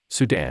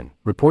Sudan,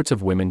 reports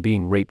of women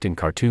being raped in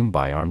Khartoum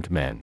by armed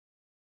men.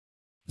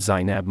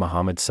 Zainab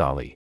Mohammed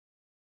Salih.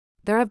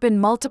 There have been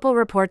multiple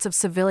reports of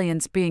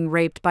civilians being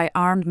raped by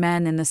armed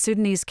men in the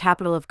Sudanese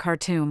capital of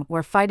Khartoum,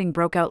 where fighting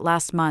broke out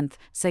last month,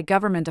 say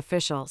government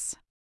officials.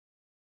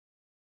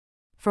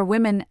 4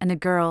 women and a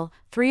girl,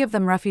 3 of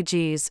them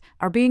refugees,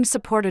 are being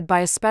supported by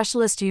a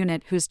specialist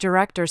unit whose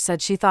director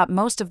said she thought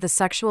most of the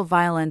sexual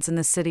violence in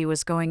the city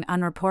was going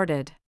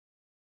unreported.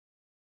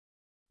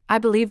 I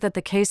believe that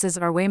the cases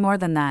are way more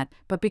than that,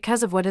 but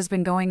because of what has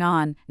been going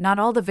on, not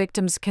all the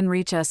victims can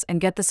reach us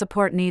and get the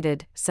support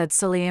needed, said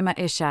Suleima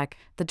Ishak,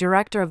 the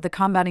director of the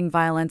Combating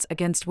Violence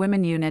Against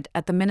Women unit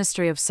at the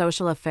Ministry of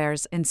Social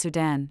Affairs in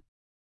Sudan.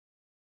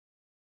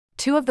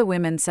 2 of the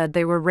women said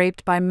they were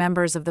raped by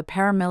members of the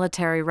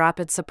Paramilitary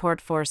Rapid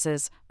Support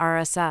Forces,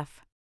 RSF.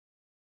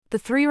 The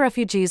 3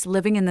 refugees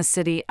living in the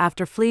city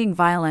after fleeing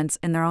violence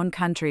in their own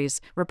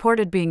countries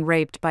reported being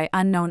raped by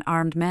unknown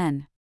armed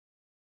men.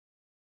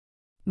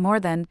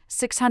 More than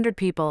 600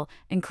 people,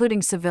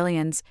 including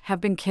civilians, have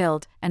been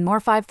killed, and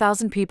more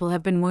 5,000 people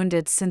have been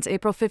wounded since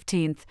April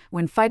 15,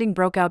 when fighting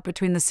broke out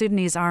between the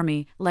Sudanese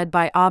army, led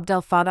by Abd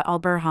el-Fattah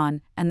al-Burhan,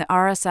 and the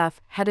RSF,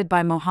 headed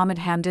by Mohamed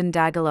Hamdan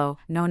Dagalo,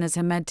 known as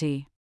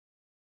Hemedti.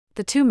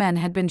 The 2 men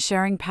had been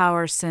sharing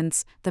power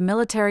since the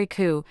military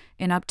coup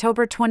in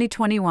October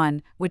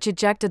 2021, which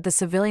ejected the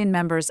civilian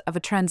members of a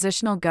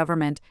transitional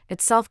government,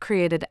 itself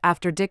created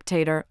after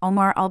dictator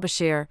Omar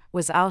al-Bashir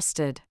was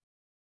ousted.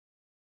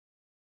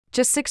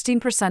 Just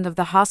 16% of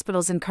the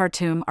hospitals in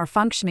Khartoum are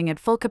functioning at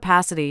full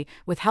capacity,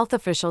 with health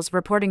officials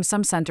reporting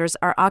some centers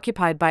are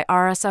occupied by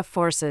RSF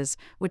forces,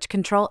 which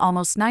control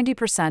almost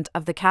 90%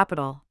 of the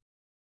capital.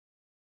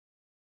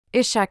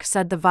 Ishak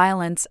said the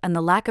violence and the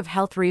lack of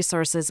health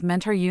resources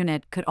meant her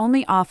unit could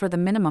only offer the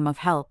minimum of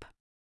help.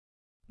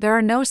 There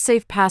are no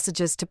safe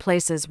passages to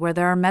places where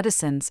there are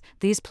medicines,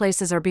 these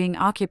places are being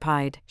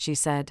occupied, she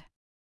said.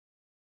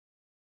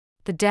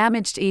 The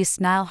damaged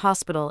East Nile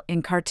Hospital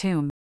in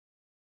Khartoum.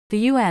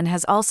 The UN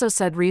has also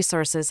said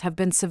resources have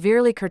been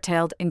severely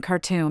curtailed in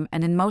Khartoum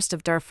and in most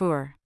of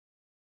Darfur.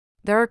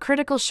 There are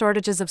critical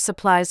shortages of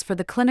supplies for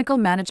the clinical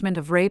management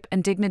of rape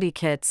and dignity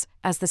kits,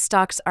 as the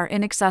stocks are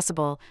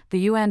inaccessible,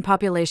 the UN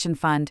Population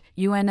Fund,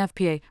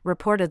 UNFPA,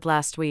 reported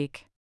last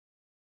week.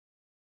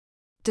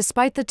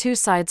 Despite the 2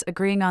 sides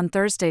agreeing on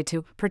Thursday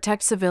to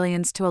protect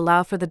civilians to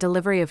allow for the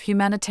delivery of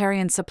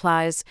humanitarian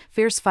supplies,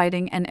 fierce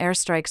fighting and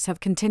airstrikes have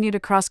continued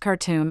across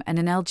Khartoum and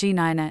in El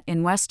Geneina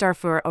in West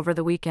Darfur over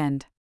the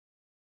weekend.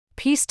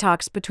 Peace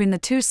talks between the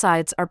 2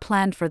 sides are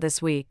planned for this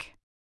week.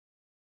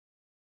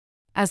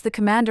 As the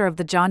commander of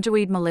the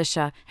Janjaweed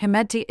militia,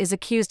 Hemedti is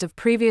accused of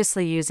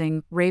previously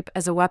using rape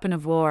as a weapon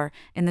of war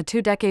in the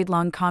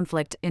 2-decade-long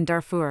conflict in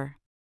Darfur.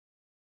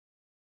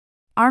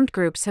 Armed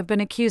groups have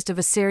been accused of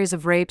a series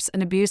of rapes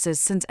and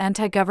abuses since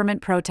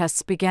anti-government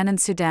protests began in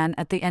Sudan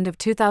at the end of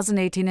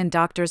 2018, and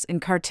doctors in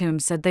Khartoum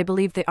said they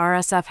believed the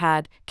RSF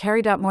had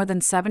carried out more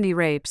than 70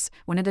 rapes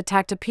when it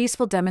attacked a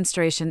peaceful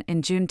demonstration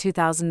in June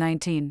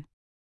 2019.